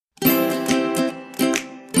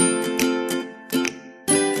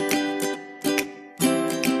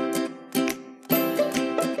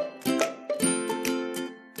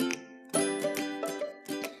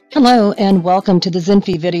Hello and welcome to the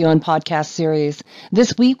Zinfi video and podcast series.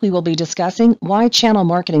 This week we will be discussing why channel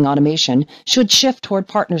marketing automation should shift toward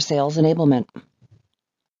partner sales enablement.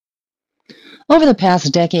 Over the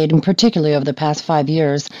past decade, and particularly over the past 5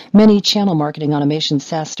 years, many channel marketing automation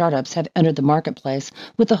SaaS startups have entered the marketplace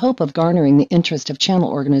with the hope of garnering the interest of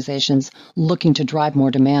channel organizations looking to drive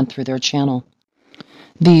more demand through their channel.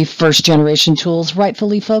 The first-generation tools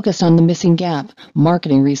rightfully focused on the missing gap,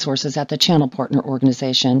 marketing resources at the channel partner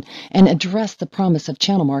organization, and addressed the promise of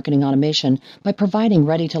channel marketing automation by providing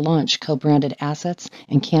ready-to-launch co-branded assets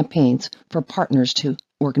and campaigns for partners to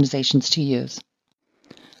organizations to use.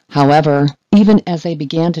 However, even as they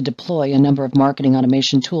began to deploy a number of marketing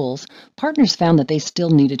automation tools, partners found that they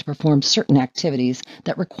still needed to perform certain activities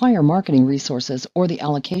that require marketing resources or the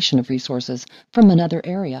allocation of resources from another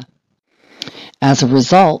area. As a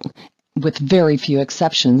result, with very few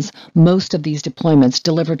exceptions, most of these deployments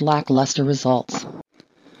delivered lackluster results.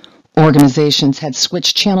 Organizations had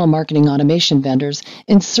switched channel marketing automation vendors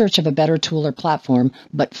in search of a better tool or platform,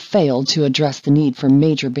 but failed to address the need for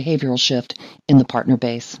major behavioral shift in the partner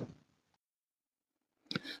base.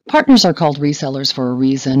 Partners are called resellers for a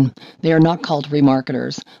reason. They are not called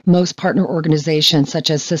remarketers. Most partner organizations, such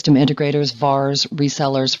as system integrators, VARs,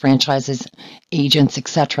 resellers, franchises, agents,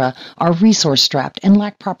 etc., are resource-strapped and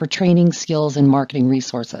lack proper training, skills, and marketing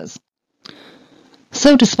resources.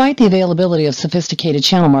 So despite the availability of sophisticated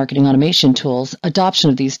channel marketing automation tools, adoption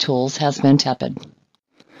of these tools has been tepid.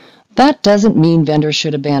 That doesn't mean vendors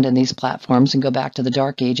should abandon these platforms and go back to the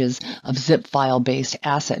dark ages of zip file-based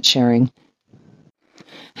asset sharing.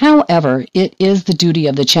 However, it is the duty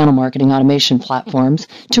of the channel marketing automation platforms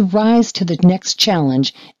to rise to the next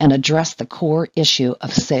challenge and address the core issue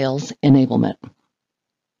of sales enablement.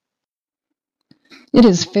 It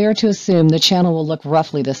is fair to assume the channel will look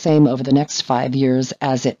roughly the same over the next 5 years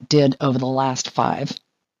as it did over the last 5.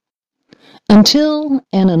 Until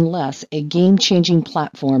and unless a game-changing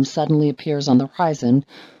platform suddenly appears on the horizon,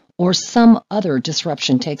 or some other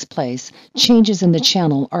disruption takes place, changes in the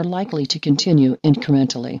channel are likely to continue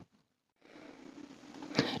incrementally.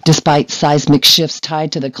 Despite seismic shifts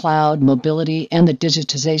tied to the cloud, mobility, and the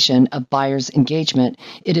digitization of buyers' engagement,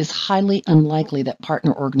 it is highly unlikely that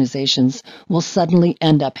partner organizations will suddenly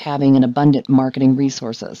end up having an abundant marketing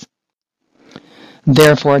resources.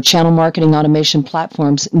 Therefore, channel marketing automation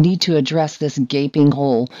platforms need to address this gaping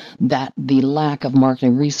hole that the lack of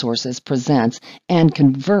marketing resources presents and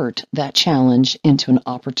convert that challenge into an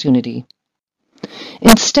opportunity.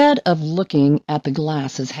 Instead of looking at the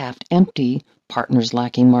glass as half empty, partners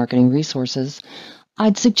lacking marketing resources,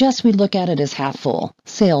 I'd suggest we look at it as half full.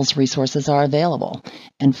 Sales resources are available,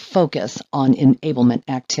 and focus on enablement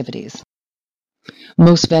activities.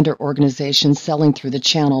 Most vendor organizations selling through the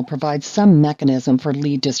channel provide some mechanism for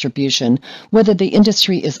lead distribution, whether the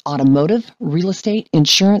industry is automotive, real estate,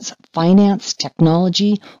 insurance, finance,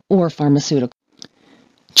 technology, or pharmaceutical.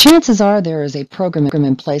 Chances are there is a program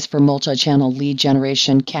in place for multi-channel lead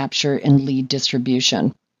generation, capture, and lead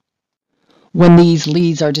distribution. When these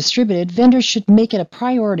leads are distributed, vendors should make it a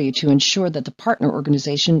priority to ensure that the partner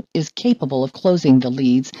organization is capable of closing the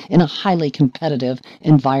leads in a highly competitive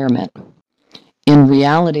environment. In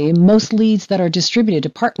reality, most leads that are distributed to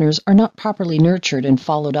partners are not properly nurtured and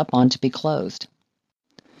followed up on to be closed.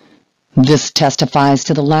 This testifies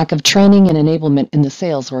to the lack of training and enablement in the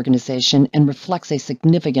sales organization and reflects a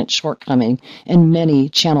significant shortcoming in many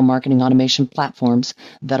channel marketing automation platforms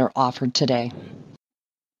that are offered today.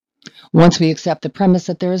 Once we accept the premise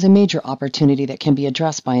that there is a major opportunity that can be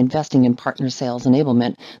addressed by investing in partner sales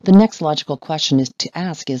enablement, the next logical question to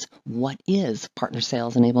ask is, what is partner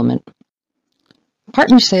sales enablement?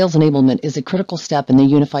 Partner sales enablement is a critical step in the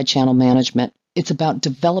unified channel management. It's about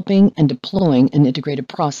developing and deploying an integrated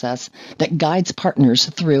process that guides partners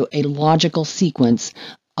through a logical sequence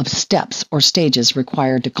of steps or stages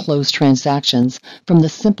required to close transactions from the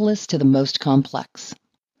simplest to the most complex.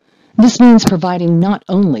 This means providing not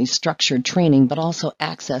only structured training, but also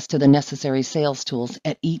access to the necessary sales tools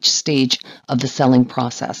at each stage of the selling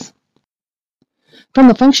process. From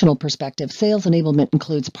a functional perspective, sales enablement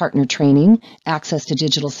includes partner training, access to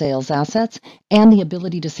digital sales assets, and the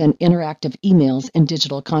ability to send interactive emails and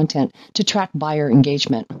digital content to track buyer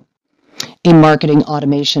engagement. A marketing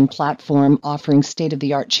automation platform offering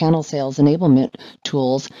state-of-the-art channel sales enablement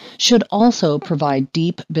tools should also provide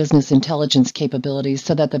deep business intelligence capabilities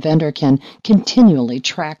so that the vendor can continually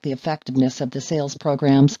track the effectiveness of the sales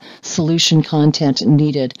programs, solution content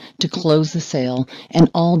needed to close the sale,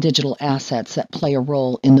 and all digital assets that play a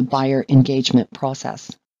role in the buyer engagement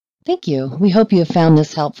process. Thank you. We hope you have found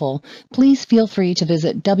this helpful. Please feel free to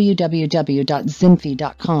visit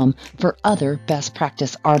www.zinfi.com for other best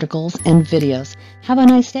practice articles and videos. Have a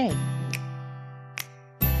nice day.